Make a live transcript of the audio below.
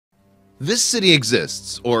This city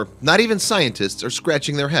exists, or not even scientists are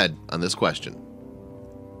scratching their head on this question.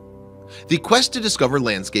 The quest to discover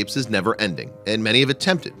landscapes is never ending, and many have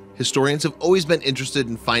attempted. Historians have always been interested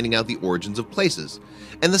in finding out the origins of places,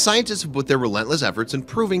 and the scientists have put their relentless efforts in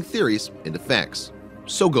proving theories into facts.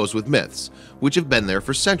 So goes with myths, which have been there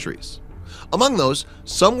for centuries. Among those,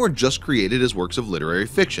 some were just created as works of literary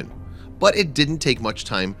fiction, but it didn't take much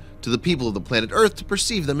time to the people of the planet Earth to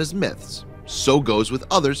perceive them as myths. So goes with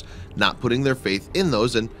others not putting their faith in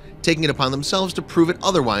those and taking it upon themselves to prove it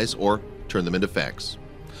otherwise or turn them into facts.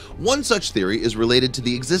 One such theory is related to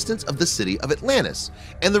the existence of the city of Atlantis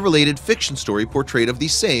and the related fiction story portrayed of the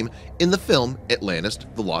same in the film Atlantis: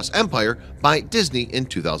 The Lost Empire by Disney in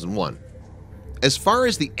 2001. As far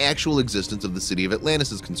as the actual existence of the city of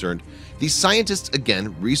Atlantis is concerned, the scientists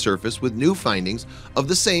again resurface with new findings of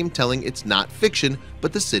the same, telling it's not fiction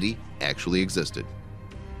but the city actually existed.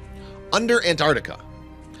 Under Antarctica.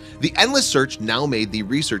 The endless search now made the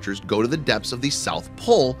researchers go to the depths of the South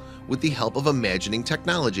Pole. With the help of imagining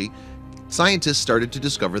technology, scientists started to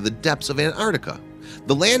discover the depths of Antarctica.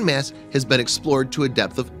 The landmass has been explored to a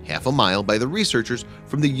depth of half a mile by the researchers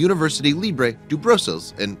from the Université Libre de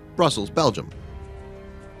Bruxelles in Brussels, Belgium.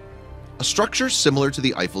 A structure similar to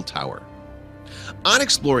the Eiffel Tower. On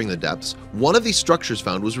exploring the depths, one of the structures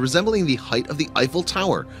found was resembling the height of the Eiffel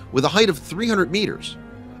Tower with a height of 300 meters.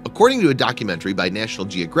 According to a documentary by National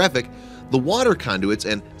Geographic, the water conduits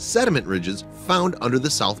and sediment ridges found under the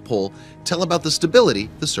South Pole tell about the stability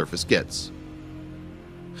the surface gets.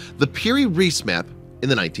 The Peary-Reis map in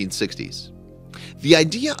the 1960s. The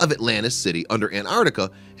idea of Atlantis City under Antarctica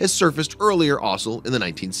has surfaced earlier, also in the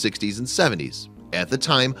 1960s and 70s. At the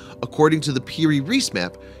time, according to the Peary-Reis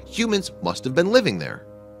map, humans must have been living there.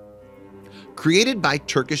 Created by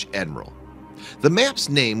Turkish admiral. The map's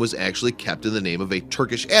name was actually kept in the name of a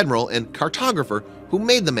Turkish admiral and cartographer who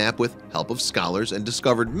made the map with help of scholars and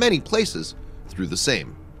discovered many places through the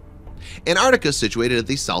same. Antarctica, situated at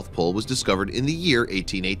the South Pole, was discovered in the year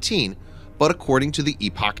 1818, but according to the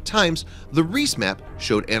Epoch Times, the Reis map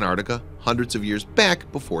showed Antarctica hundreds of years back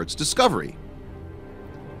before its discovery.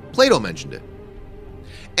 Plato mentioned it.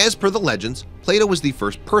 As per the legends, Plato was the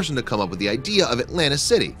first person to come up with the idea of Atlantis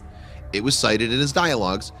City. It was cited in his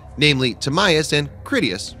dialogues, namely Timaeus and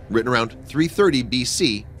Critias, written around 330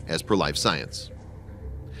 BC as per Life Science.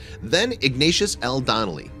 Then Ignatius L.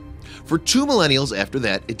 Donnelly. For 2 millennials after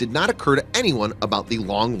that, it did not occur to anyone about the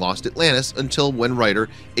long-lost Atlantis until when writer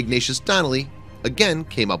Ignatius Donnelly again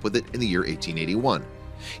came up with it in the year 1881.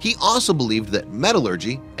 He also believed that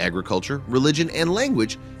metallurgy, agriculture, religion, and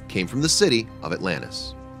language came from the city of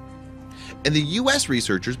Atlantis. And the US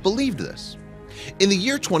researchers believed this. In the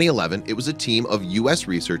year 2011, it was a team of US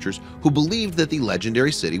researchers who believed that the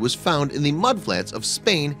legendary city was found in the mudflats of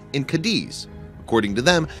Spain in Cadiz. According to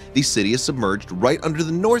them, the city is submerged right under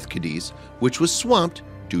the North Cadiz, which was swamped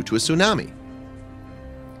due to a tsunami.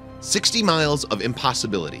 60 miles of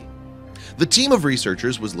impossibility. The team of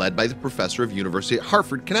researchers was led by the professor of University at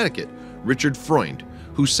Hartford, Connecticut, Richard Freund,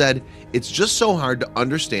 who said it's just so hard to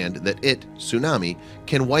understand that tsunami,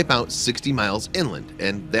 can wipe out 60 miles inland,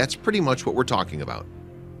 and that's pretty much what we're talking about.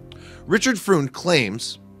 Richard Freund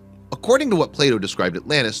claims, according to what Plato described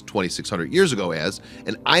Atlantis 2,600 years ago as,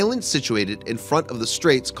 an island situated in front of the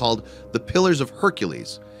straits called the Pillars of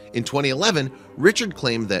Hercules. In 2011, Richard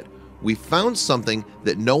claimed that we found something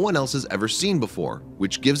that no one else has ever seen before,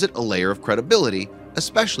 which gives it a layer of credibility,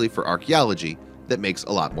 especially for archaeology, that makes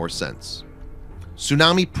a lot more sense.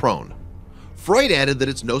 Tsunami prone. Freud added that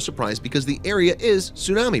it's no surprise because the area is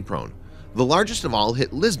tsunami prone. The largest of all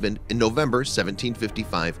hit Lisbon in November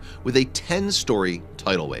 1755 with a 10-story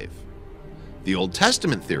tidal wave. The Old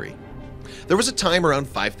Testament theory. There was a time around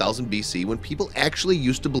 5000 BC when people actually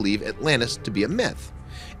used to believe Atlantis to be a myth.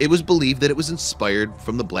 It was believed that it was inspired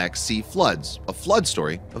from the Black Sea floods, a flood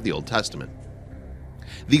story of the Old Testament.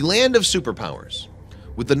 The land of superpowers.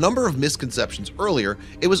 With the number of misconceptions earlier,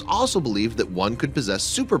 it was also believed that one could possess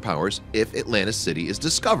superpowers if Atlantis City is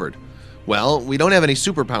discovered. Well, we don't have any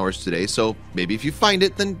superpowers today, so maybe if you find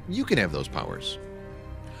it, then you can have those powers.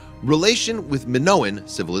 Relation with Minoan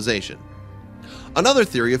civilization. Another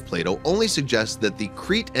theory of Plato only suggests that the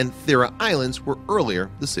Crete and Thera Islands were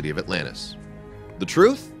earlier the city of Atlantis. The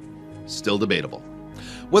truth? Still debatable.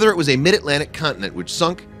 Whether it was a mid-Atlantic continent which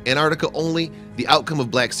sunk, Antarctica only, the outcome of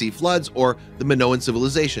Black Sea floods, or the Minoan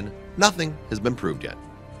civilization, nothing has been proved yet.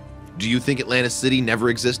 Do you think Atlantis City never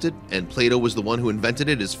existed and Plato was the one who invented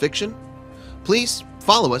it as fiction? Please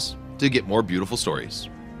follow us to get more beautiful stories.